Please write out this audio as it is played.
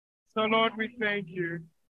So, Lord, we thank you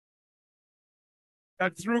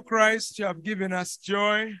that through Christ you have given us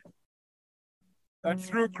joy, that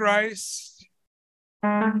through Christ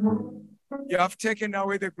you have taken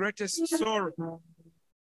away the greatest sorrow,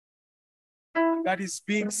 that is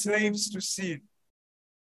being slaves to sin.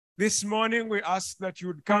 This morning we ask that you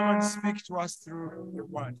would come and speak to us through the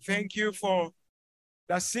word. Thank you for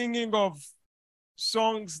the singing of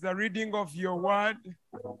songs, the reading of your word,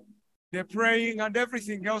 the praying, and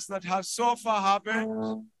everything else that has so far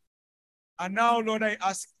happened. And now, Lord, I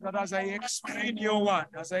ask that as I explain your word,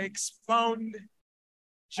 as I expound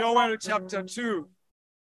Joel chapter 2,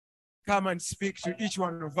 come and speak to each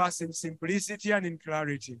one of us in simplicity and in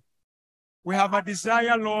clarity. We have a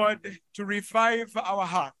desire, Lord, to revive our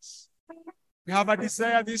hearts. We have a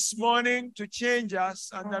desire this morning to change us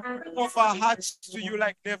and that we offer our hearts to you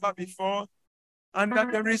like never before, and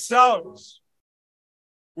that the result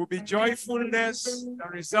will be joyfulness, the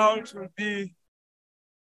result will be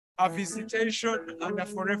a visitation and a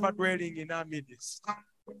forever dwelling in our midst.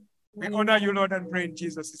 We honor you, Lord, and pray in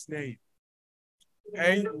Jesus' name.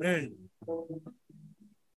 Amen.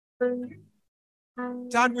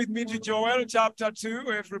 Turn with me to Joel chapter 2,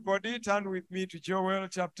 everybody. Turn with me to Joel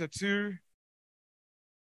chapter 2.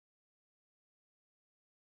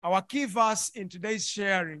 Our key verse in today's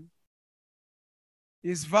sharing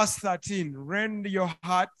is verse 13. Rend your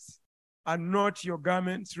hearts and not your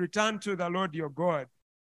garments. Return to the Lord your God.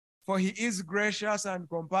 For he is gracious and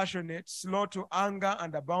compassionate, slow to anger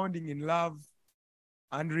and abounding in love,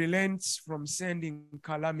 and relents from sending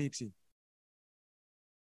calamity.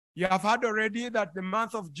 You have heard already that the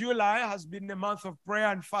month of July has been a month of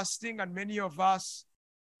prayer and fasting, and many of us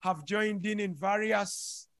have joined in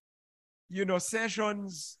various,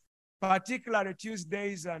 sessions, particularly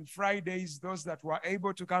Tuesdays and Fridays, those that were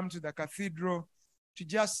able to come to the cathedral to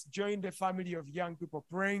just join the family of young people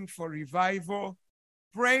praying for revival,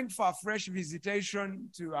 praying for a fresh visitation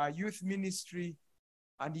to our youth ministry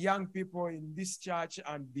and young people in this church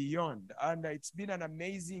and beyond. And it's been an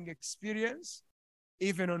amazing experience,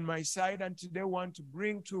 even on my side. And today I want to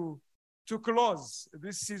bring to close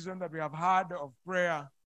this season that we have had of prayer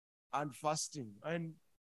and fasting. And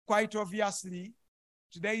quite obviously,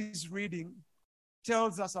 today's reading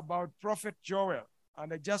tells us about Prophet Joel.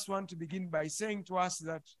 And I just want to begin by saying to us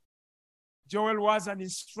that Joel was an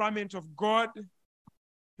instrument of God.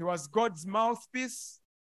 He was God's mouthpiece.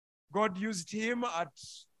 God used him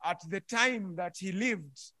at the time that he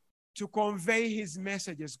lived to convey his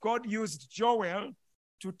messages. God used Joel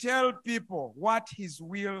to tell people what his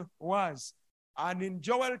will was. And in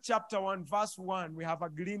Joel chapter 1, verse 1, we have a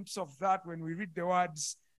glimpse of that when we read the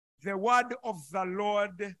words, the word of the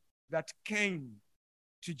Lord that came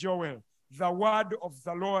to Joel. The word of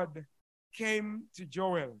the Lord came to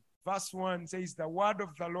Joel. Verse 1 says, the word of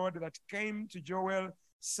the Lord that came to Joel,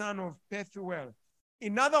 son of Pethuel.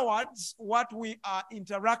 In other words, what we are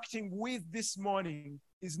interacting with this morning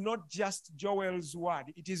is not just Joel's word.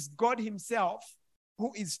 It is God himself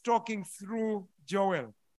who is talking through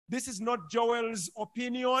Joel. This is not Joel's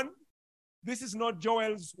opinion. This is not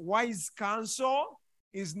Joel's wise counsel.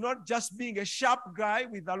 He's not just being a sharp guy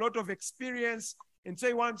with a lot of experience, and so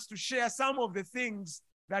he wants to share some of the things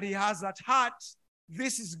that he has at heart.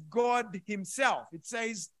 This is God himself. It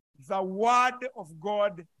says, the word of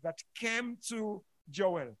God that came to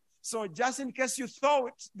Joel. So just in case you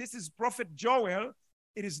thought this is Prophet Joel,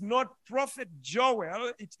 it is not Prophet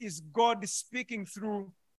Joel, it is God speaking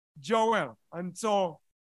through Joel. And so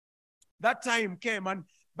that time came, and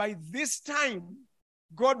by this time,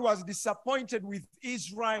 God was disappointed with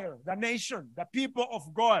Israel, the nation, the people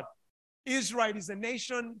of God. Israel is a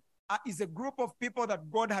nation, is a group of people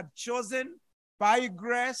that God had chosen by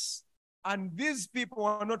grace, and these people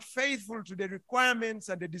were not faithful to the requirements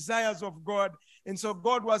and the desires of God. And so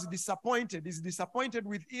God was disappointed. He's disappointed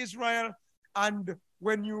with Israel. And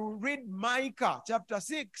when you read Micah chapter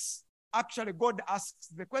 6, actually God asks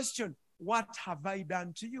the question, what have I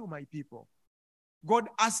done to you, my people? God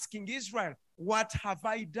asking Israel, what have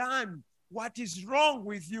I done? What is wrong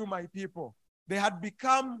with you, my people? They had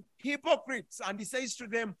become hypocrites. And he says to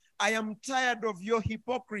them, I am tired of your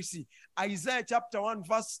hypocrisy. Isaiah chapter 1,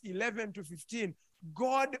 verse 11 to 15.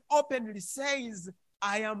 God openly says,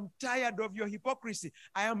 I am tired of your hypocrisy.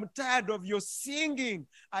 I am tired of your singing.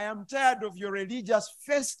 I am tired of your religious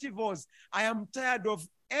festivals. I am tired of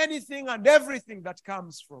anything and everything that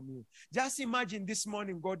comes from you. Just imagine this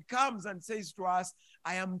morning, God comes and says to us,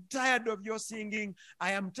 I am tired of your singing.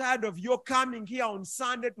 I am tired of your coming here on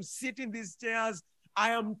Sunday to sit in these chairs.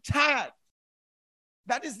 I am tired.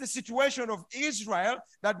 That is the situation of Israel,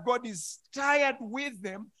 that God is tired with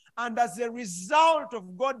them. And as a result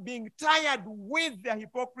of God being tired with their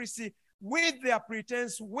hypocrisy, with their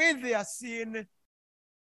pretense, with their sin,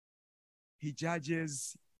 he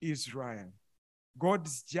judges Israel.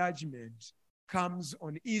 God's judgment comes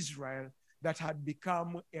on Israel that had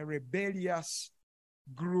become a rebellious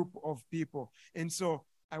group of people. And so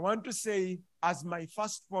I want to say as my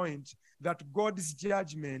first point that God's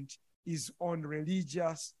judgment is on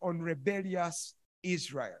rebellious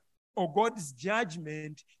Israel. Or God's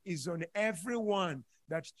judgment is on everyone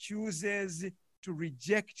that chooses to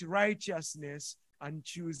reject righteousness and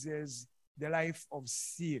chooses the life of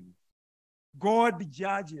sin. God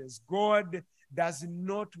judges. God does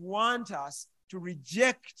not want us to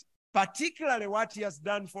reject particularly what he has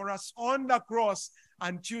done for us on the cross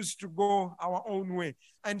and choose to go our own way.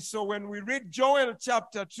 And so when we read Joel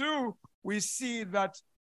chapter 2, we see that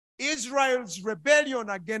Israel's rebellion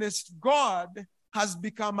against God has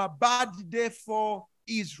become a bad day for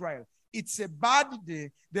Israel. It's a bad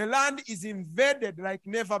day. The land is invaded like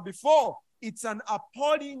never before. It's an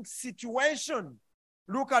appalling situation.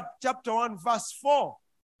 Look at chapter 1, verse 4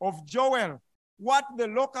 of Joel. What the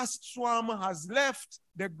locust swarm has left,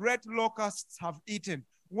 the great locusts have eaten.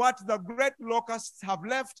 What the great locusts have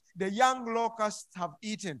left, the young locusts have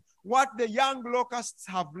eaten. What the young locusts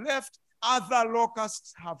have left, other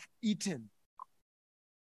locusts have eaten.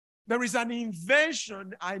 There is an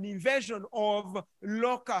invasion of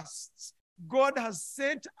locusts. God has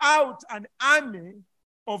sent out an army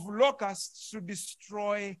of locusts to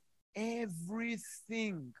destroy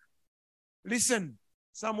everything. Listen,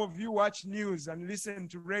 some of you watch news and listen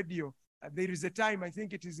to radio. There is a time, I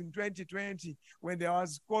think it is in 2020, when there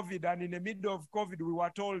was COVID, and in the middle of COVID, we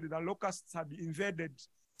were told the locusts had invaded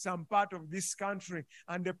some part of this country,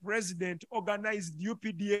 and the president organized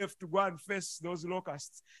UPDF to go and face those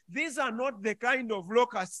locusts. These are not the kind of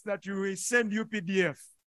locusts that you will send UPDF.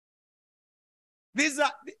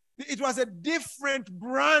 It was a different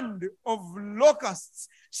brand of locusts,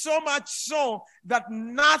 so much so that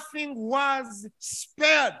nothing was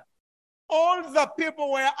spared. All the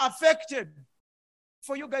people were affected.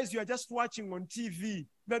 For you guys, you are just watching on TV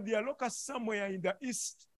that there are locusts somewhere in the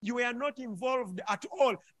east. You were not involved at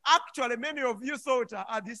all. Actually, many of you thought,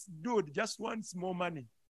 this dude just wants more money.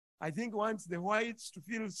 I think wants the whites to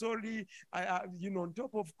feel sorry, on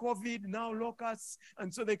top of COVID, now locusts.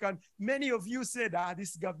 And so many of you said,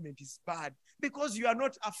 this government is bad because you are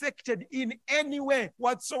not affected in any way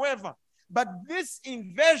whatsoever. But this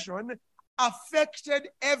invasion affected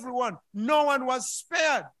everyone. No one was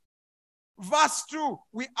spared. Verse 2,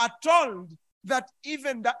 we are told that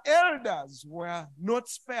even the elders were not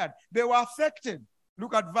spared. They were affected.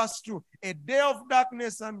 Look at verse 2. A day of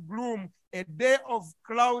darkness and gloom, a day of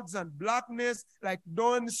clouds and blackness, like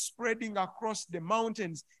dawn spreading across the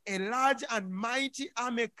mountains. A large and mighty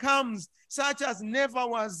army comes, such as never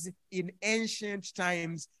was in ancient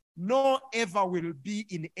times, nor ever will be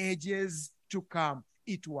in ages to come.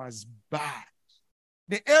 It was bad.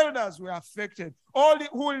 The elders were affected. All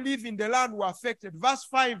who live in the land were affected. Verse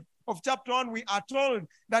 5 of chapter 1, we are told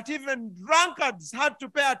that even drunkards had to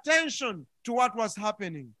pay attention to what was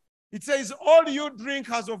happening. It says, all you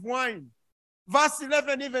drinkers of wine. Verse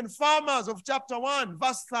 11, even farmers of chapter 1.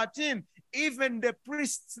 Verse 13, even the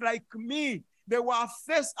priests like me, they were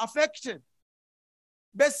affected.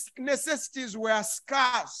 Basic necessities were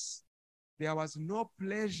scarce. There was no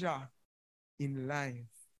pleasure in life.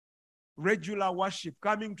 Regular worship,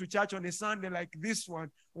 coming to church on a Sunday like this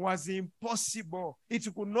one, was impossible. It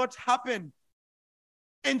could not happen.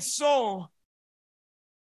 And so,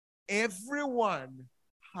 everyone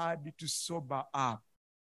had to sober up.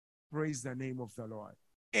 Praise the name of the Lord.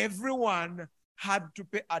 Everyone had to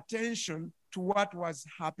pay attention to what was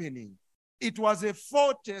happening. It was a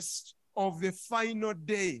foretaste of the final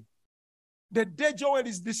day. The day Joel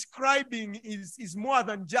is describing is more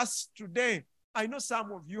than just today. I know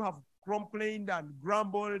some of you have complained and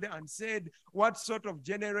grumbled and said, what sort of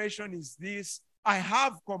generation is this? I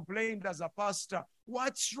have complained as a pastor.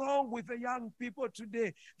 What's wrong with the young people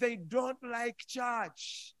today? They don't like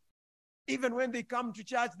church. Even when they come to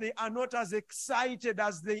church, they are not as excited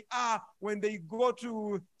as they are when they go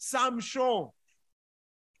to some show.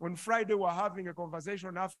 On Friday, we're having a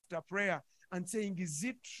conversation after prayer and saying, is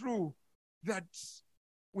it true that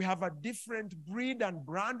we have a different breed and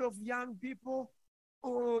brand of young people?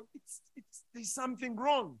 Or there's something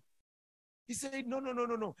wrong? He said,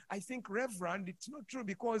 no. I think, Reverend, it's not true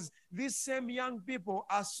because these same young people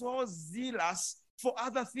are so zealous for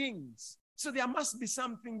other things. So there must be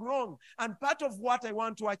something wrong. And part of what I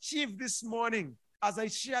want to achieve this morning as I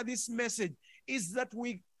share this message is that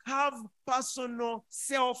we have personal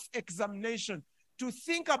self-examination to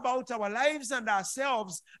think about our lives and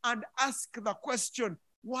ourselves and ask the question,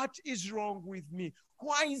 what is wrong with me?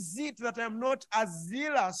 Why is it that I'm not as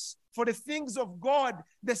zealous for the things of God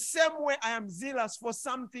the same way I am zealous for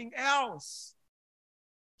something else?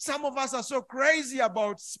 Some of us are so crazy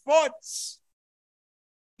about sports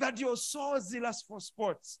that you're so zealous for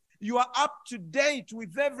sports. You are up to date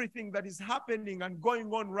with everything that is happening and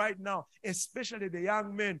going on right now, especially the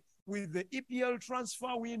young men with the EPL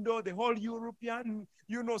transfer window, the whole European,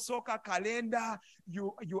 soccer calendar.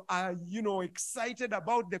 You are, excited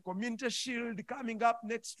about the Community Shield coming up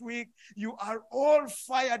next week. You are all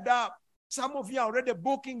fired up. Some of you are already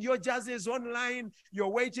booking your jerseys online. You're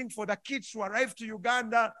waiting for the kits to arrive to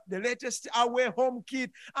Uganda, the latest away home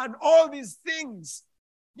kit, and all these things.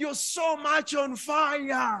 You're so much on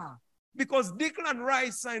fire because Declan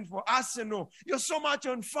Rice signed for Arsenal. You're so much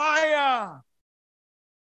on fire.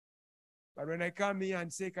 But when I come here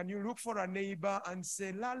and say, can you look for a neighbor and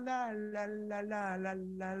say, la, la, la, la, la, la,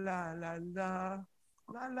 la, la, la, la,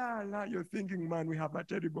 la, la, la, you're thinking, man, we have a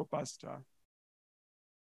terrible pastor.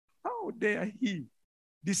 How dare he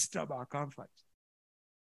disturb our comfort?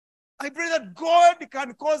 I pray that God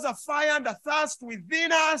can cause a fire and a thirst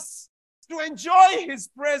within us to enjoy his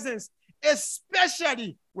presence,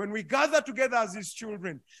 especially when we gather together as his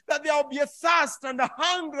children, that there will be a thirst and a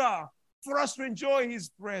hunger for us to enjoy his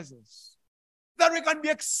presence, that we can be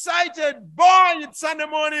excited. Boy, it's Sunday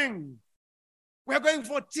morning. We're going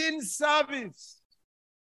for teen service.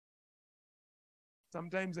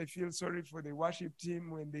 Sometimes I feel sorry for the worship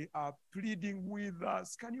team when they are pleading with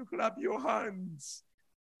us. Can you clap your hands?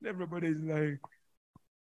 Everybody is like,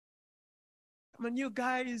 I mean, you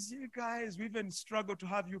guys, we even struggle to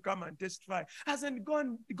have you come and testify. Hasn't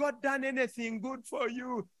God done anything good for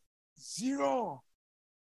you? Zero.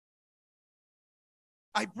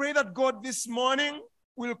 I pray that God this morning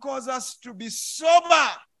will cause us to be sober.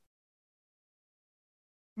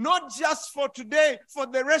 Not just for today, for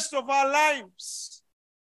the rest of our lives.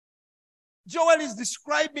 Joel is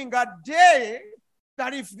describing a day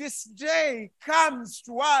that if this day comes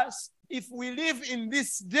to us, if we live in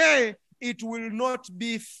this day, it will not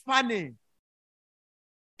be funny.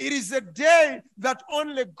 It is a day that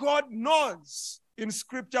only God knows. In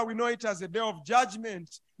scripture, we know it as a day of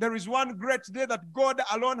judgment. There is one great day that God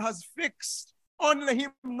alone has fixed. Only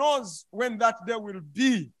him knows when that day will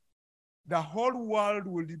be. The whole world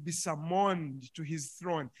will be summoned to his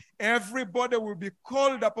throne. Everybody will be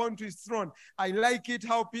called upon to his throne. I like it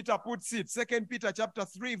how Peter puts it. 2 Peter chapter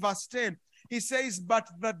 3, verse 10. He says, but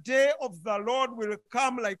the day of the Lord will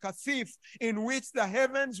come like a thief, in which the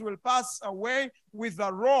heavens will pass away with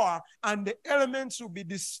a roar, and the elements will be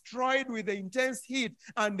destroyed with the intense heat,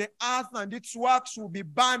 and the earth and its works will be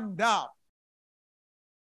burned up.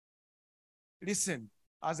 Listen,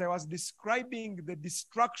 as I was describing the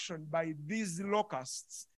destruction by these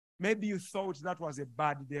locusts, maybe you thought that was a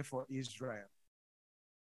bad day for Israel.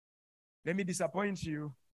 Let me disappoint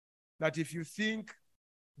you that if you think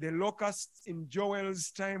the locusts in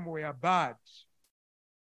Joel's time were bad,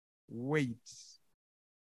 wait.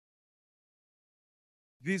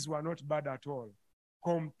 These were not bad at all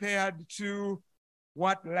compared to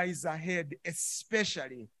what lies ahead,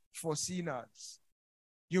 especially for sinners.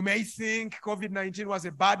 You may think COVID-19 was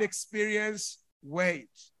a bad experience. Wait.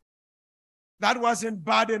 That wasn't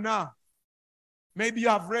bad enough. Maybe you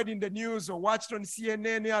have read in the news or watched on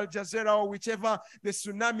CNN, Al Jazeera, or whichever, the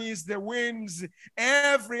tsunamis, the winds,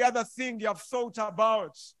 every other thing you have thought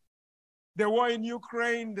about. The war in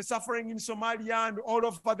Ukraine, the suffering in Somalia and all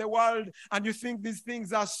over the world, and you think these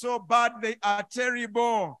things are so bad, they are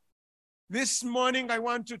terrible. This morning, I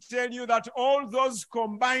want to tell you that all those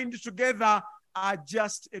combined together are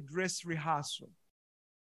just a dress rehearsal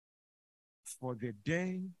for the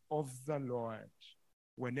day of the Lord,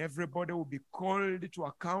 when everybody will be called to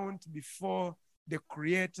account before the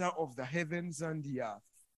creator of the heavens and the earth.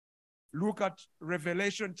 Look at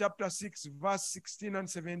Revelation chapter 6, verse 16 and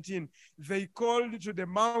 17. They called to the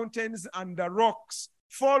mountains and the rocks,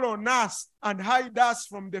 fall on us and hide us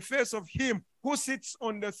from the face of him who sits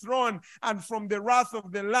on the throne and from the wrath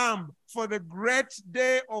of the Lamb. For the great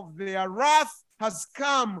day of their wrath has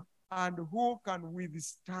come, and who can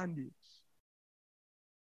withstand it?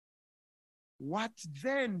 What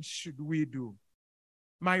then should we do?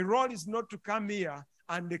 My role is not to come here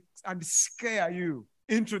and scare you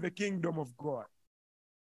into the kingdom of God.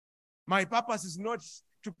 My purpose is not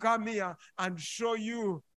to come here and show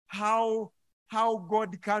you how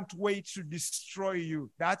God can't wait to destroy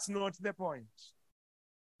you. That's not the point.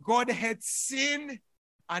 God hates sin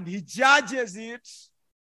and he judges it.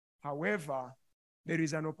 However, there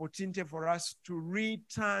is an opportunity for us to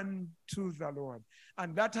return to the Lord.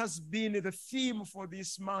 And that has been the theme for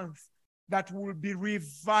this month, that will be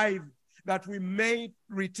revived, that we may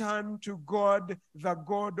return to God, the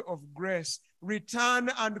God of grace. Return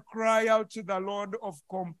and cry out to the Lord of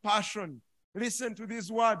compassion. Listen to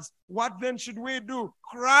these words. What then should we do?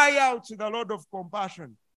 Cry out to the Lord of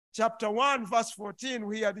compassion. Chapter 1, verse 14,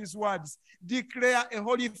 we hear these words. Declare a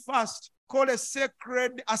holy fast, call a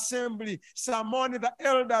sacred assembly, summon the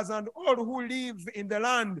elders and all who live in the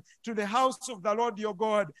land to the house of the Lord your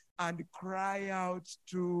God, and cry out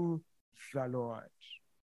to the Lord.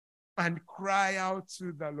 And cry out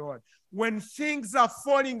to the Lord. When things are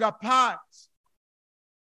falling apart,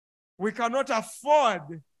 we cannot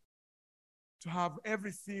afford to have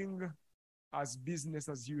everything as business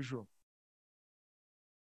as usual.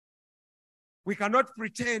 We cannot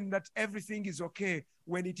pretend that everything is okay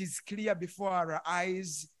when it is clear before our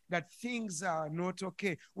eyes that things are not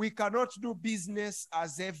okay. We cannot do business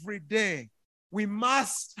as every day. We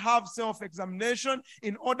must have self-examination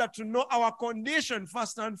in order to know our condition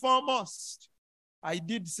first and foremost. I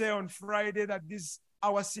did say on Friday that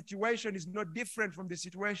our situation is not different from the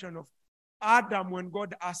situation of Adam when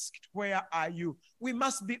God asked, "Where are you?" We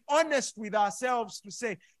must be honest with ourselves to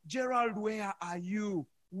say, "Gerald, where are you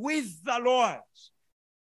with the Lord?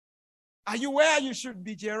 Are you where you should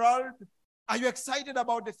be, Gerald? Are you excited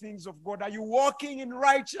about the things of God? Are you walking in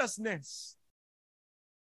righteousness?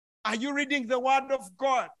 Are you reading the word of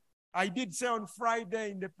God?" I did say on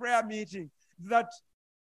Friday in the prayer meeting that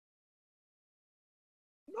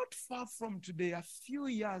not far from today, a few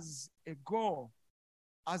years ago,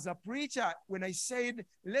 as a preacher, when I said,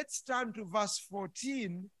 let's turn to verse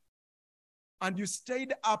 14, and you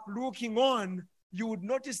stayed up looking on, you would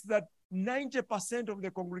notice that 90% of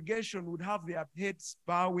the congregation would have their heads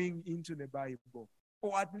bowing into the Bible,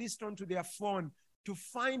 or at least onto their phone, to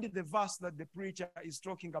find the verse that the preacher is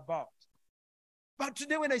talking about. But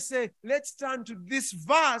today when I say, let's turn to this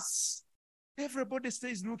verse, everybody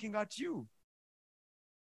stays looking at you.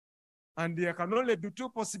 And there can only be two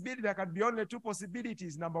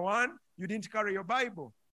possibilities. Number one, you didn't carry your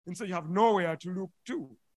Bible, and so you have nowhere to look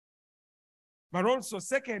to. But also,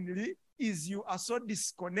 secondly, is you are so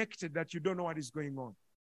disconnected that you don't know what is going on.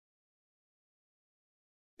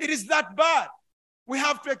 It is that bad. We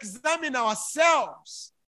have to examine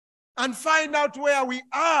ourselves and find out where we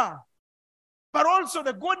are. But also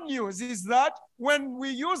the good news is that when we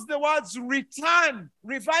use the words return,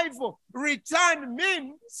 revival, return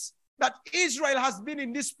means that Israel has been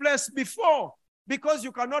in this place before, because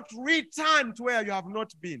you cannot return to where you have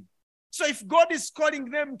not been. So if God is calling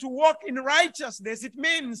them to walk in righteousness, it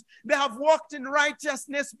means they have walked in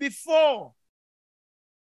righteousness before.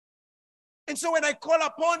 And so when I call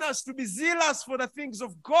upon us to be zealous for the things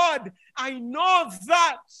of God, I know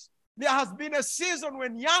that there has been a season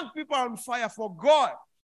when young people are on fire for God.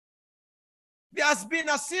 There has been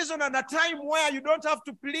a season and a time where you don't have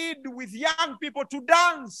to plead with young people to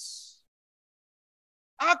dance.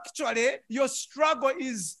 Actually, your struggle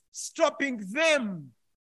is stopping them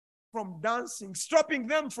from dancing, stopping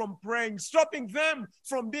them from praying, stopping them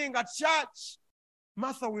from being at church.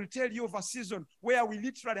 Martha will tell you of a season where we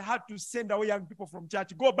literally had to send away young people from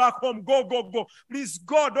church. Go back home, go, go, go. Please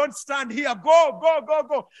go, don't stand here. Go, go, go,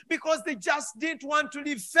 go. Because they just didn't want to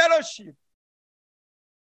leave fellowship.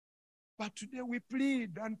 But today we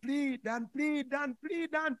plead and plead and plead and plead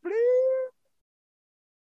and plead.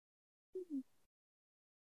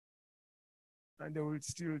 And they will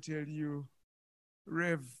still tell you,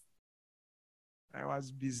 Rev, I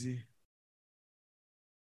was busy.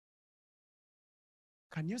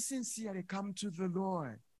 Can you sincerely come to the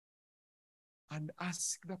Lord and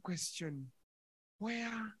ask the question,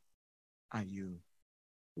 where are you?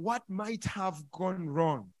 What might have gone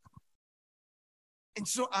wrong? And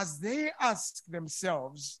so as they ask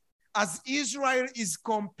themselves, as Israel is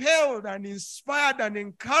compelled and inspired and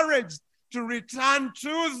encouraged to return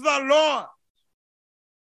to the Lord,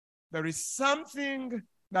 there is something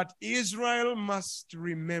that Israel must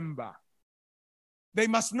remember. They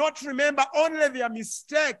must not remember only their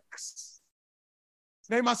mistakes.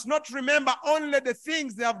 They must not remember only the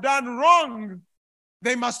things they have done wrong.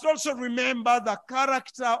 They must also remember the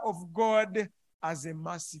character of God as a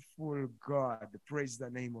merciful God. Praise the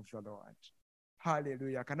name of the Lord.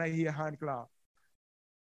 Hallelujah. Can I hear a hand clap?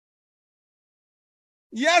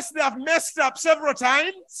 Yes, they have messed up several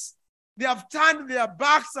times. They have turned their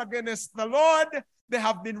backs against the Lord. They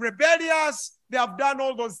have been rebellious. They have done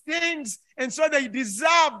all those things. And so they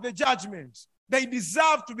deserve the judgment. They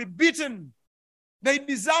deserve to be beaten. They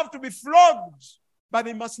deserve to be flogged. But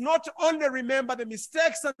they must not only remember the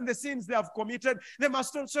mistakes and the sins they have committed, they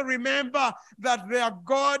must also remember that their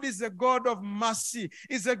God is a God of mercy,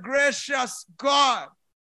 is a gracious God.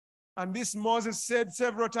 And this Moses said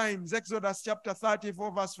several times. Exodus chapter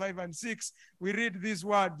 34, verse 5 and 6, we read these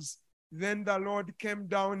words. Then the Lord came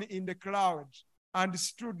down in the cloud and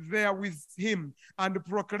stood there with him and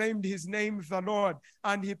proclaimed his name, the Lord.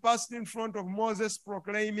 And he passed in front of Moses,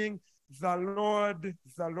 proclaiming, the Lord,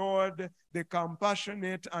 the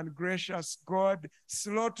compassionate and gracious God,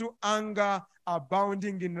 slow to anger,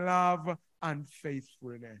 abounding in love and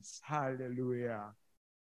faithfulness. Hallelujah.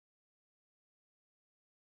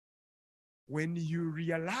 When you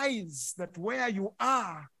realize that where you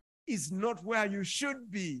are is not where you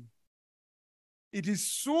should be, it is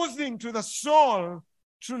soothing to the soul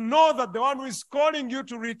to know that the one who is calling you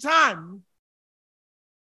to return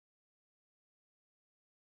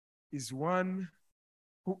is one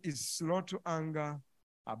who is slow to anger,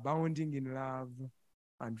 abounding in love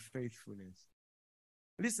and faithfulness.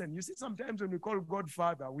 Listen, you see, sometimes when we call God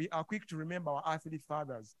Father, we are quick to remember our earthly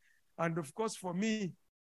fathers. And of course, for me,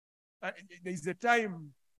 there's a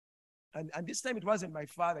time, and this time it wasn't my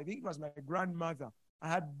father, I think it was my grandmother. I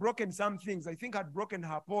had broken some things. I think I'd broken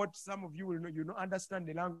her pot. Some of you will know, understand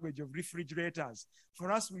the language of refrigerators.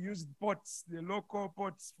 For us, we use pots, the local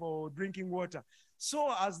pots for drinking water.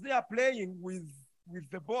 So as they are playing with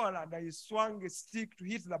the ball, and I swung a stick to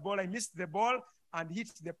hit the ball, I missed the ball and hit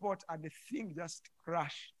the pot, and the thing just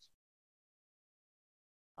crashed.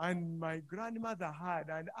 And my grandmother heard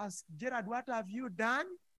and asked, Gerald, what have you done?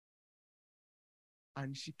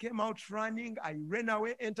 And she came out running. I ran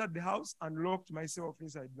away, entered the house, and locked myself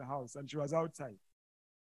inside the house. And she was outside.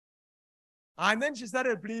 And then she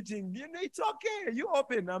started pleading, it's okay. You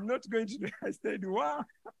open. I'm not going to do it. I said, wow.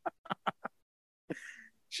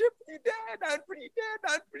 She pleaded and pleaded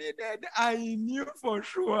and pleaded. I knew for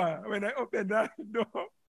sure when I opened that door.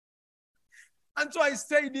 And so I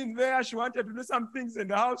stayed in there. She wanted to do some things in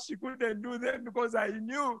the house. She couldn't do them because I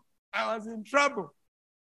knew I was in trouble.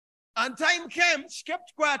 And time came, she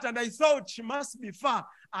kept quiet, and I thought she must be far.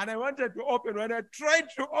 And I wanted to open. When I tried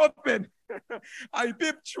to open, I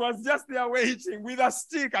peeped. She was just there waiting with a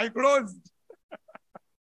stick. I closed.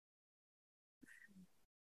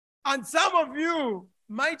 And some of you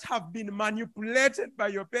might have been manipulated by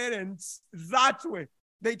your parents that way.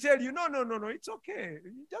 They tell you, no, it's okay.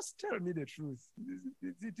 Just tell me the truth.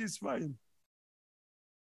 It is fine.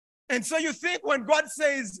 And so you think when God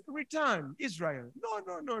says, return, Israel,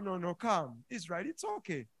 no, come, Israel, it's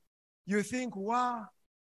okay. You think, wow,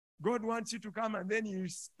 God wants you to come, and then he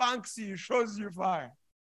spanks you, shows you fire.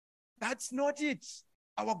 That's not it.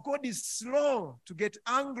 Our God is slow to get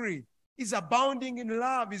angry. He's abounding in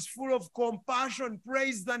love. He's full of compassion.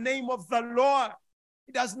 Praise the name of the Lord.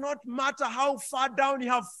 It does not matter how far down you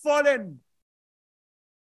have fallen.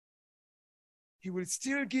 He will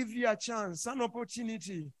still give you a chance, an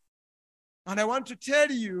opportunity. And I want to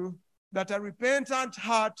tell you that a repentant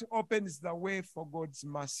heart opens the way for God's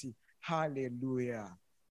mercy. Hallelujah.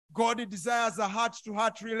 God desires a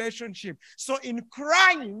heart-to-heart relationship. So in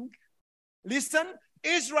crying, listen,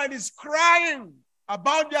 Israel is crying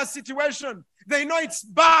about their situation. They know it's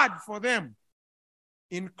bad for them.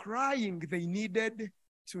 In crying, they needed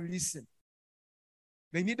to listen.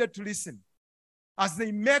 They needed to listen. As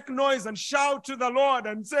they make noise and shout to the Lord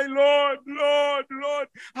and say, Lord, Lord, Lord,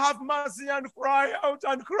 have mercy, and cry out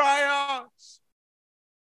and cry out.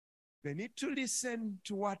 They need to listen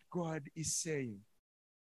to what God is saying.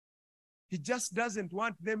 He just doesn't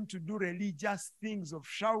want them to do religious things of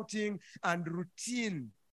shouting and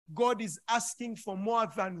routine. God is asking for more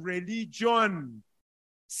than religion.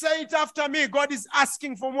 Say it after me. God is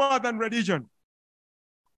asking for more than religion.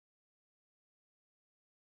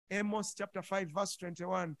 Amos chapter 5, verse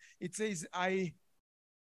 21, it says, I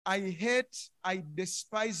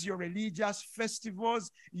despise your religious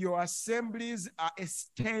festivals. Your assemblies are a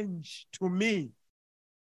stench to me.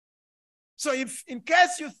 So if in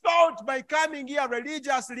case you thought by coming here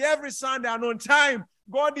religiously every Sunday and on time,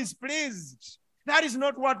 God is pleased, that is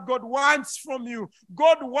not what God wants from you.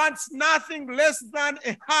 God wants nothing less than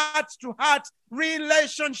a heart-to-heart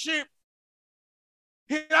relationship.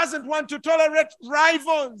 He doesn't want to tolerate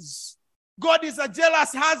rivals. God is a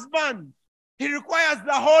jealous husband. He requires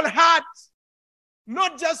the whole heart,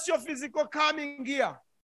 not just your physical coming here.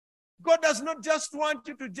 God does not just want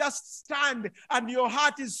you to just stand and your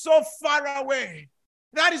heart is so far away.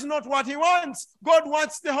 That is not what he wants. God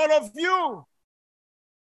wants the whole of you.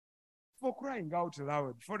 For crying out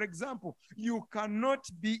loud. For example, you cannot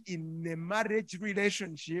be in a marriage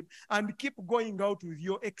relationship and keep going out with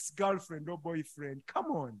your ex-girlfriend or boyfriend.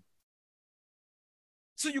 Come on.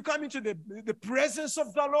 So you come into the presence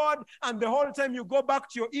of the Lord, and the whole time you go back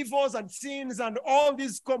to your evils and sins and all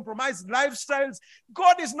these compromised lifestyles.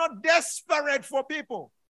 God is not desperate for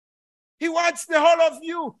people. He wants the whole of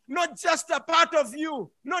you, not just a part of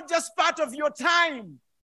you, not just part of your time,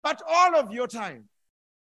 but all of your time.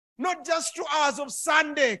 Not just 2 hours of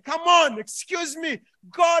Sunday. Come on, excuse me.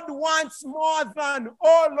 God wants more than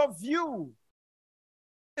all of you.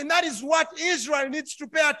 And that is what Israel needs to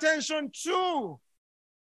pay attention to.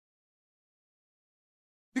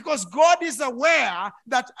 Because God is aware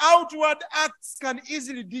that outward acts can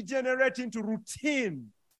easily degenerate into routine.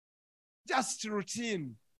 Just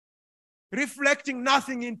routine. Reflecting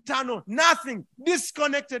nothing internal, nothing,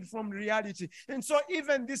 disconnected from reality. And so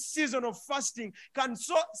even this season of fasting can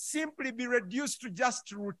so simply be reduced to just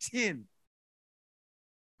routine.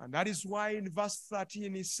 And that is why in verse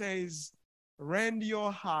 13 he says, rend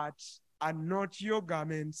your heart and not your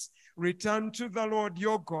garments. Return to the Lord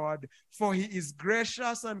your God, for he is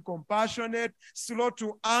gracious and compassionate, slow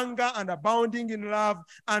to anger and abounding in love,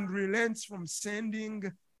 and relents from sending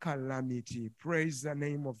calamity. Praise the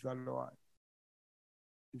name of the Lord.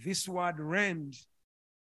 This word rend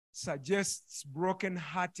suggests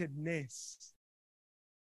brokenheartedness.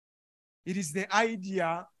 It is the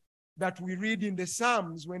idea that we read in the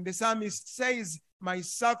Psalms when the psalmist says, my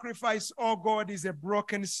sacrifice, O God, is a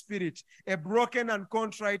broken spirit, a broken and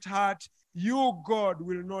contrite heart. You, God,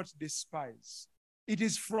 will not despise. It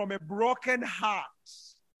is from a broken heart.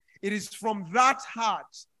 It is from that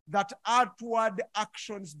heart that outward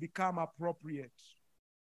actions become appropriate.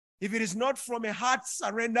 If it is not from a heart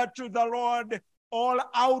surrendered to the Lord, all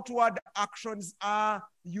outward actions are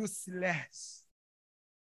useless.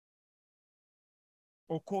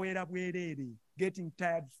 Getting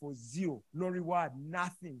tired for zero, no reward,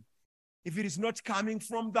 nothing. If it is not coming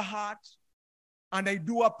from the heart, and I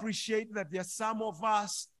do appreciate that there are some of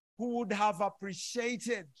us who would have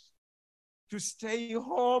appreciated to stay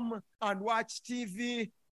home and watch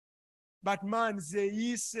TV. But man,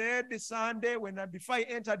 he said Sunday, before I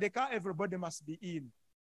enter the car, everybody must be in.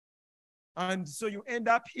 And so you end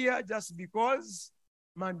up here just because,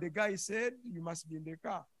 man, the guy said you must be in the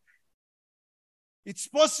car. It's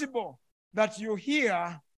possible that you're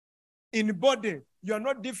here in body. You're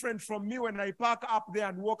not different from me when I park up there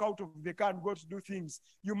and walk out of the car and go to do things.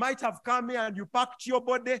 You might have come here and you parked your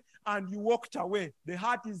body and you walked away. The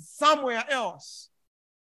heart is somewhere else.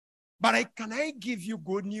 But can I give you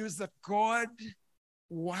good news that God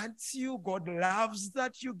wants you? God loves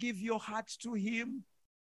that you give your heart to him.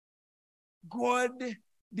 God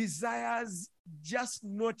desires just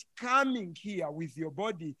not coming here with your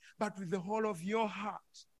body, but with the whole of your heart.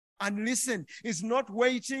 And listen, he's not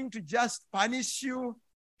waiting to just punish you.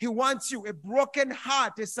 He wants you, a broken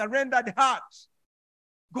heart, a surrendered heart.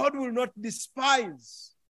 God will not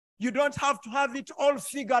despise. You don't have to have it all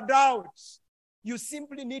figured out. You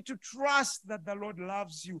simply need to trust that the Lord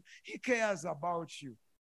loves you. He cares about you.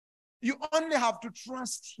 You only have to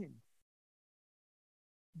trust him.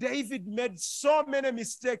 David made so many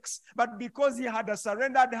mistakes, but because he had a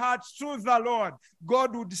surrendered heart to the Lord,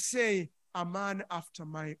 God would say, a man after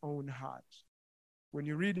my own heart. When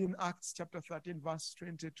you read in Acts chapter 13, verse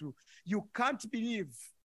 22, you can't believe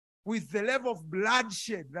with the level of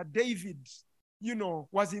bloodshed that David,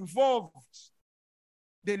 was involved,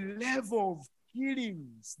 the level of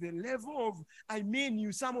killings, the level of,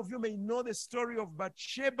 some of you may know the story of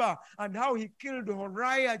Bathsheba and how he killed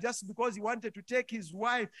Uriah just because he wanted to take his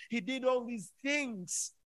wife. He did all these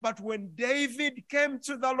things. But when David came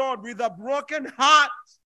to the Lord with a broken heart,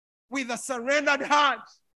 with a surrendered heart,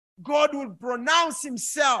 God will pronounce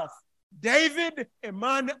himself, David, a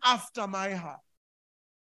man after my heart.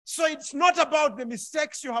 So it's not about the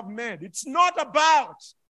mistakes you have made. It's not about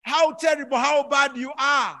how terrible, how bad you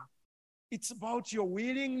are. It's about your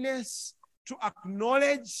willingness to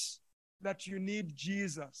acknowledge that you need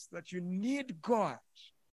Jesus, that you need God.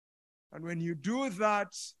 And when you do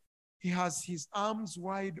that, he has his arms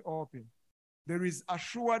wide open. There is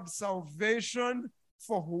assured salvation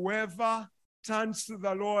for whoever turns to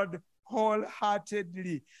the Lord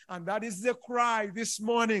wholeheartedly. And that is the cry this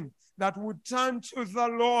morning, that would turn to the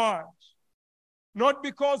Lord. Not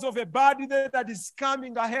because of a bad day that is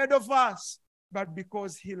coming ahead of us, but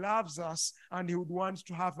because he loves us and he would want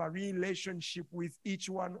to have a relationship with each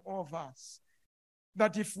one of us.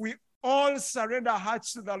 That if we all surrender our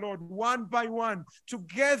hearts to the Lord one by one,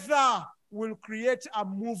 together we'll create a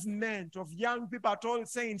movement of young people at All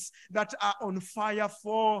Saints that are on fire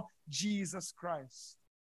for Jesus Christ.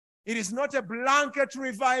 It is not a blanket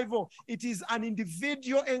revival. It is an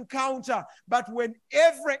individual encounter. But when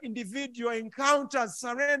every individual encounters,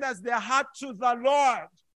 surrenders their heart to the Lord,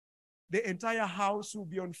 the entire house will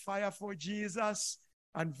be on fire for Jesus,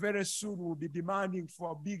 and very soon we'll be demanding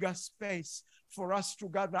for a bigger space for us to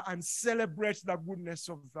gather and celebrate the goodness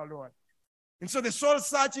of the Lord. And so the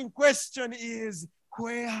soul-searching question is,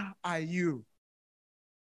 where are you?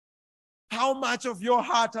 How much of your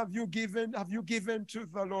heart have you given to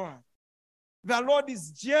the Lord? The Lord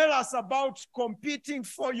is jealous about competing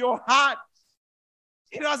for your heart.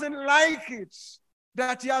 He doesn't like it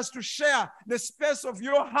that he has to share the space of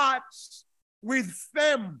your heart with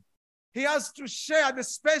fame. He has to share the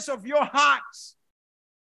space of your heart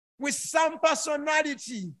with some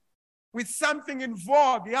personality, with something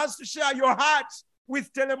involved. He has to share your heart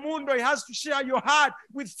with Telemundo. He has to share your heart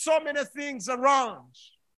with so many things around.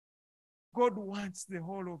 God wants the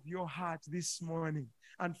whole of your heart this morning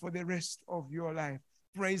and for the rest of your life.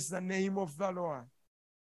 Praise the name of the Lord.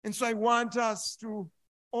 And so I want us to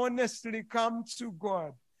honestly come to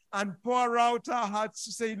God and pour out our hearts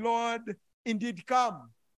to say, Lord, indeed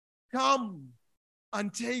come. Come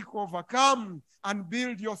and take over. Come and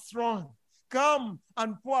build your throne. Come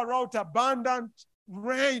and pour out abundant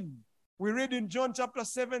rain. We read in John chapter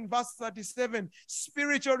 7, verse 37,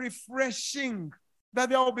 spiritual refreshing, that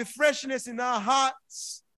there will be freshness in our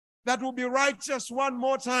hearts, that will be righteous one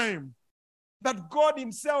more time, that God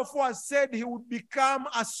himself who has said he would become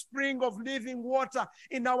a spring of living water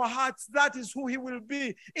in our hearts. That is who he will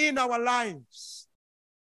be in our lives.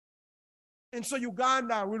 And so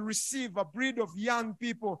Uganda will receive a breed of young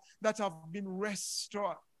people that have been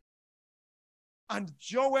restored. And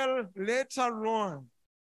Joel later on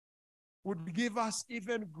would give us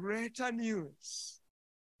even greater news,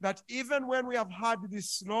 that even when we have had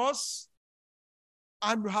this loss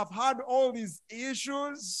and we have had all these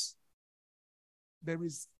issues, there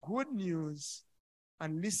is good news.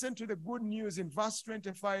 And listen to the good news in verse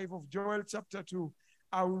 25 of Joel chapter 2.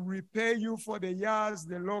 I will repay you for the years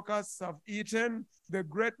the locusts have eaten, the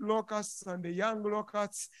great locusts and the young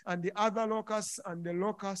locusts and the other locusts and the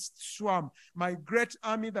locust swarm. My great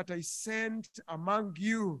army that I sent among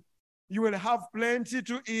you. You will have plenty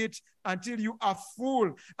to eat until you are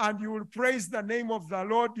full, and you will praise the name of the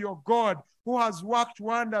Lord your God, who has worked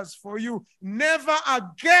wonders for you. Never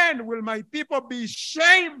again will my people be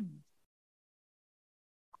shamed.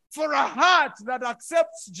 For a heart that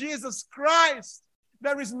accepts Jesus Christ,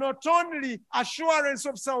 there is not only assurance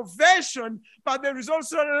of salvation, but there is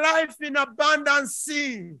also life in abundance.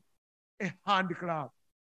 A hand clap.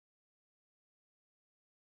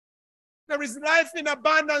 There is life in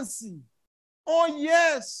abundance. Oh,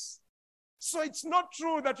 yes. So it's not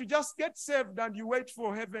true that you just get saved and you wait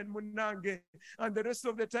for heaven, Munange, and the rest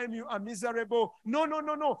of the time you are miserable. No, no,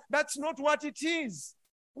 no, no. That's not what it is.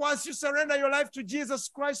 Once you surrender your life to Jesus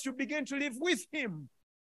Christ, you begin to live with him.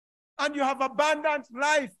 And you have abundant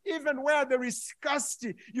life. Even where there is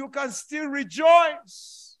scarcity, you can still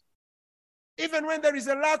rejoice. Even when there is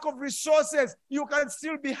a lack of resources, you can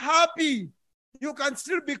still be happy. You can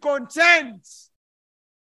still be content.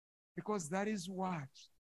 Because that is what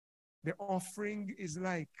the offering is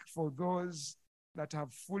like for those that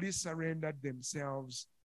have fully surrendered themselves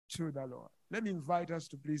to the Lord. Let me invite us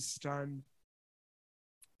to please stand.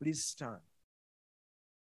 Please stand.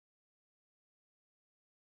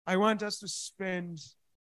 I want us to spend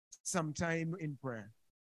some time in prayer.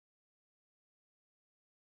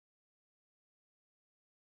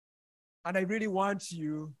 And I really want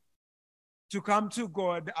you to come to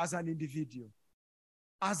God as an individual.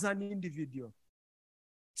 As an individual.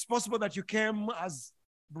 It's possible that you came as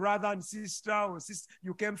brother and sister, or sister,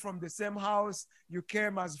 you came from the same house, you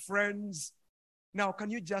came as friends. Now, can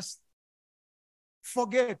you just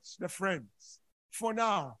forget the friends for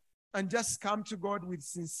now and just come to God with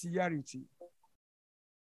sincerity?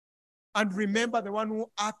 And remember the one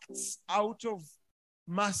who acts out of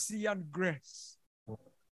mercy and grace.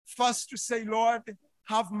 First to say, Lord,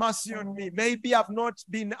 have mercy on me. Maybe I've not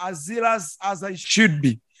been as zealous as I should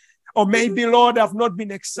be. Or maybe, Lord, I've not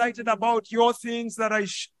been excited about your things that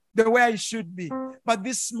the way I should be. But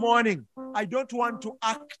this morning, I don't want to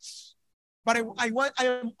act. But I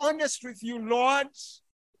am honest with you, Lord.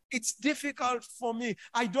 It's difficult for me.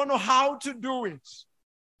 I don't know how to do it.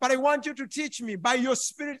 But I want you to teach me by your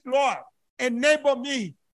Spirit, Lord. Enable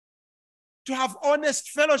me to have honest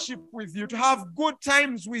fellowship with you, to have good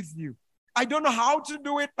times with you. I don't know how to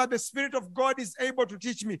do it, but the Spirit of God is able to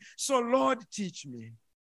teach me. So, Lord, teach me.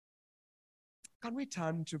 Can we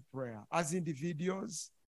turn to prayer as individuals?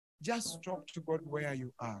 Just talk to God where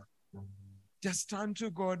you are. Just turn to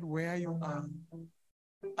God where you are.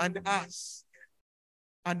 and ask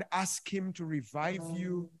him to revive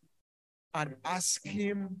you, and ask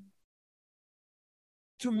him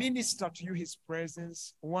to minister to you his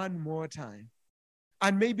presence one more time.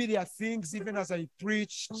 And maybe there are things, even as I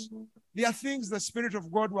preached, there are things the Spirit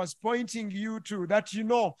of God was pointing you to that you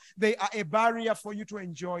know they are a barrier for you to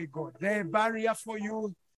enjoy God. They're a barrier for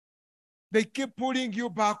you. They keep pulling you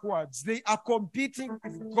backwards. They are competing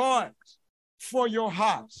with God for your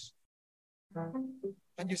heart.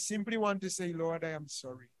 And you simply want to say, Lord, I am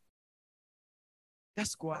sorry.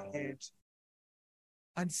 Just go ahead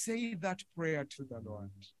and say that prayer to the Lord.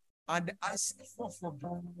 And ask for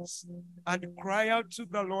forgiveness. And cry out to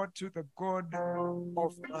the Lord, to the God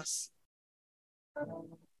of mercy.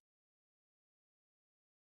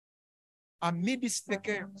 Amidst the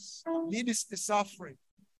chaos, amidst the suffering,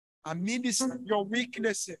 amidst your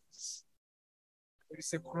weaknesses, there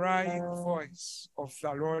is a crying voice of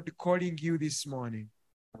the Lord calling you this morning.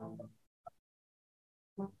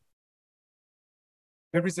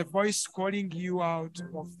 There is a voice calling you out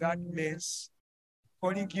of that mess,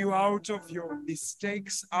 calling you out of your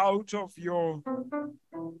mistakes, out of your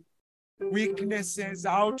weaknesses,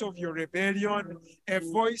 out of your rebellion. A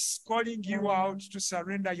voice calling you out to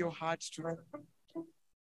surrender your heart to Him.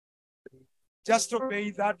 Just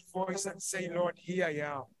obey that voice and say, Lord, here I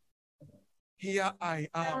am. Here I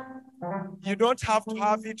am. You don't have to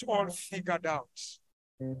have it all figured out.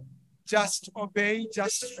 Just obey,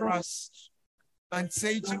 just trust, and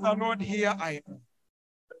say to the Lord, here I am.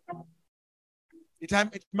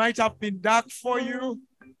 It might have been dark for you,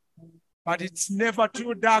 but it's never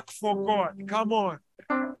too dark for God. Come on.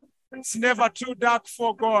 It's never too dark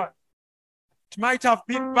for God. It might have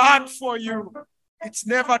been bad for you. It's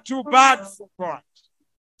never too bad for God.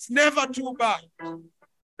 It's never too bad.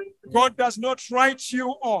 God does not write you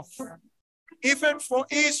off. Even for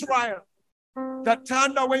Israel that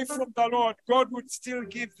turned away from the Lord, God would still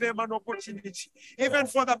give them an opportunity. Even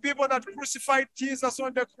for the people that crucified Jesus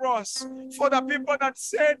on the cross, for the people that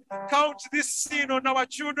said, count this sin on our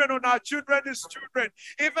children's children,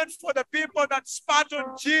 even for the people that spat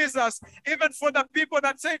on Jesus, even for the people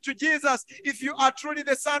that say to Jesus, if you are truly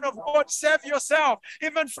the Son of God, save yourself.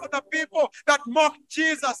 Even for the people that mocked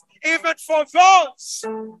Jesus, even for those,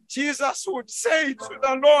 Jesus would say to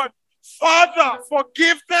the Lord, Father,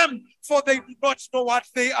 forgive them, for they do not know what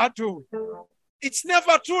they are doing. It's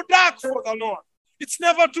never too dark for the Lord. It's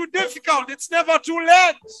never too difficult. It's never too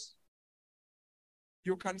late.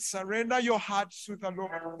 You can surrender your heart to the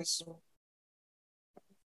Lord this morning.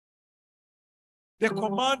 The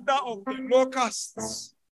commander of the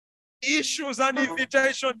locusts issues an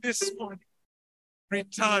invitation this morning.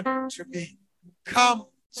 Return to me. Come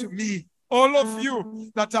to me. All of you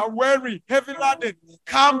that are weary, heavy laden,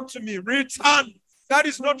 come to me. Return. That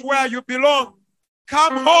is not where you belong.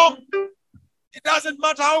 Come home. It doesn't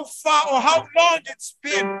matter how far or how long it's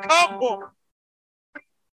been. Come home.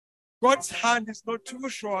 God's hand is not too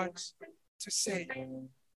short to say.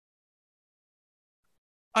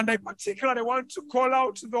 And I particularly want to call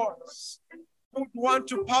out to those who want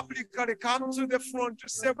to publicly come to the front to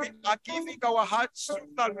say we are giving our hearts to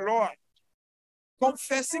the Lord.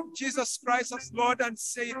 Confessing Jesus Christ as Lord and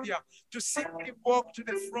Savior, to simply walk to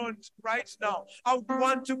the front right now. I would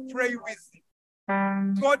want to pray with you.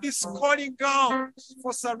 God is calling out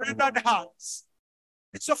for surrendered hearts.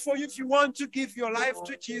 So for you, if you want to give your life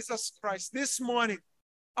to Jesus Christ this morning,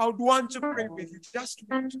 I would want to pray with you. Just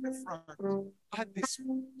walk to the front at this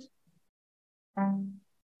moment.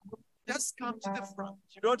 Just come to the front.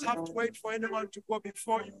 You don't have to wait for anyone to go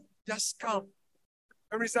before you. Just come.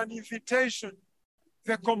 There is an invitation.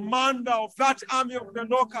 The commander of that army of the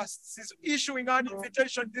locusts is issuing an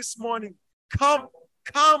invitation this morning. Come,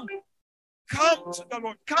 come, come to the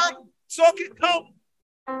Lord. Come, it's okay, come.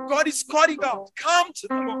 God is calling out. Come to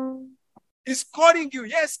the Lord. He's calling you.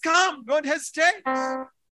 Yes, come. Don't hesitate.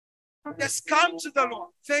 Yes, come to the Lord.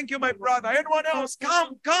 Thank you, my brother. Anyone else?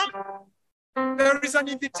 Come, come. There is an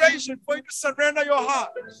invitation for you to surrender your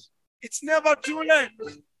heart. It's never too late.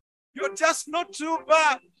 You're just not too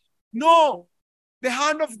bad. No. The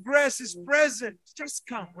hand of grace is present. Just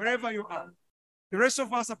come wherever you are. The rest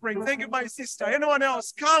of us are praying. Thank you, my sister. Anyone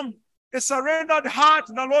else? Come. A surrendered heart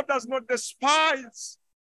the Lord does not despise.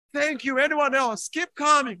 Thank you. Anyone else? Keep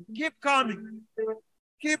coming. Keep coming.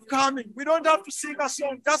 Keep coming. We don't have to sing a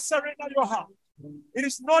song. Just surrender your heart. It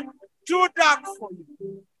is not too dark for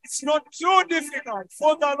you. It's not too difficult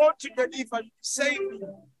for the Lord to deliver you, save you.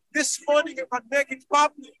 This morning you can make it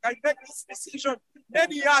public. I make this decision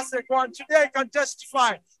many years ago, and today I can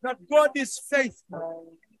testify that God is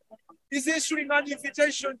faithful. He's issuing an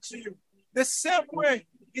invitation to you. The same way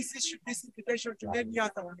this issue, this invitation to any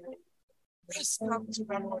other one, just come to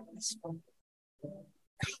the Lord this morning.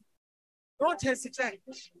 Don't hesitate.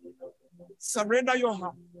 Surrender your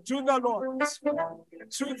heart to the Lord.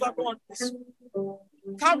 To the Lord this morning.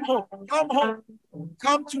 Come home. Come home.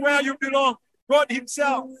 Come to where you belong. God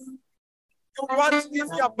Himself. You want to live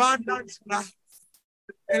the abundant life.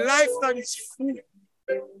 A life that is full.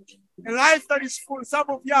 A life that is full. Some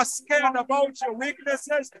of you are scared about your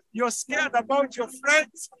weaknesses. You're scared about your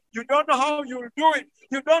friends. You don't know how you'll do it.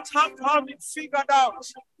 You don't have to have it figured out.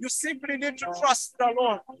 You simply need to trust the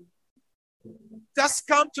Lord. Just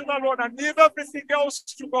come to the Lord and leave everything else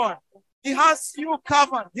to God. He has you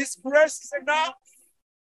covered. His grace is enough.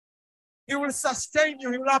 He will sustain you.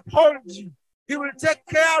 He will uphold you. He will take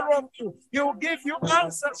care of you. He will give you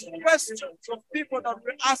answers to questions of people that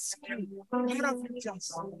will ask you, what have you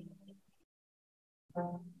just?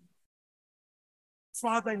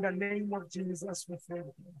 Father, in the name of Jesus, we thank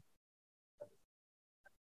you.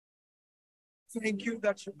 Thank you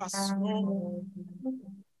that you are slow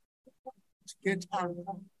to get angry,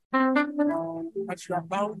 that you are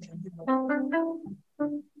bound to give.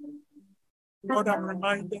 Lord, I'm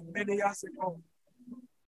reminded many years ago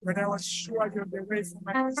when I was sure you're the way for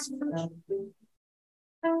my decision.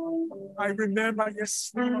 I remember,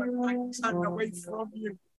 yes, Lord, I turned away from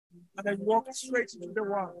you and I walked straight into the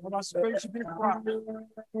world. I was going to be proud.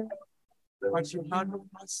 But you handled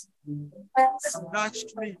us,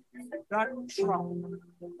 snatched me, that trap,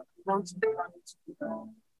 brought me back.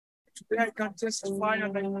 Today I can testify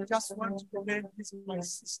and I just want to commend this, my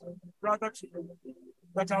sister, brother, to you,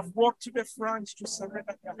 that I've walked to the front to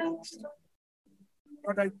surrender their hearts.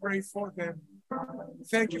 Lord, I pray for them.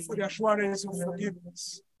 Thank you for the assurance of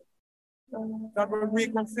forgiveness. That when we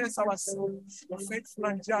confess our sins, you're faithful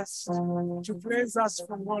and just to cleanse us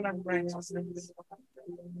from all unrighteousness.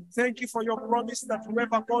 Thank you for your promise that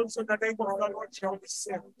whoever calls on the name of the Lord shall be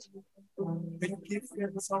saved. May you give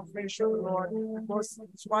them salvation, Lord, because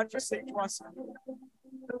it's what you say to us.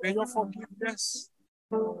 May your forgiveness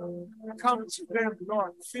come to them,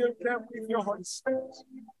 Lord. Fill them with your Holy Spirit.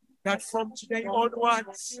 That from today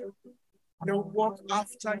onwards, they will walk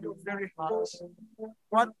after your very heart.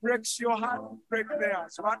 What breaks your heart will break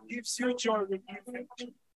theirs. What gives you joy will give them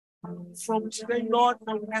joy. From today, Lord,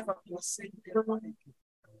 they will never be the same. My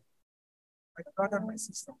brother and my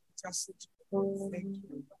sister, just say thank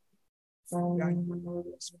you for guiding me in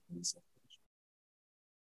this place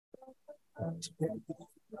of today.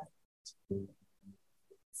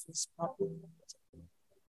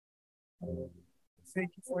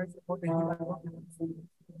 Thank you for everybody here.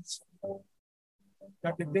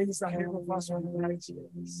 That the days ahead of us will be bright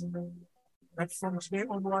years. That from today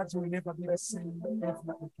onwards we will never be the same.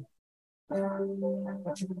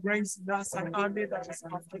 That you will raise in us an army that is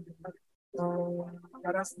after you.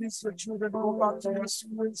 That as these your children go back to their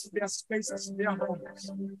schools, their spaces, their homes,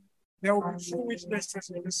 there will be true witnesses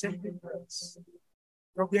of the saving grace.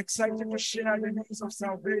 They'll be excited to share the news of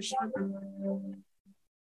salvation.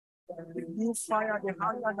 The new fire, the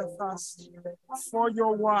hunger and the thirst for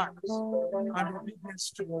your word and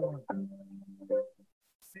obedience to your word.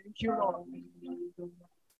 Thank you, Lord.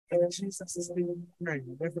 In Jesus' name, we pray.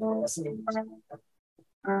 Everybody say it.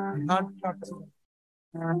 Hand up to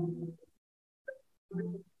you.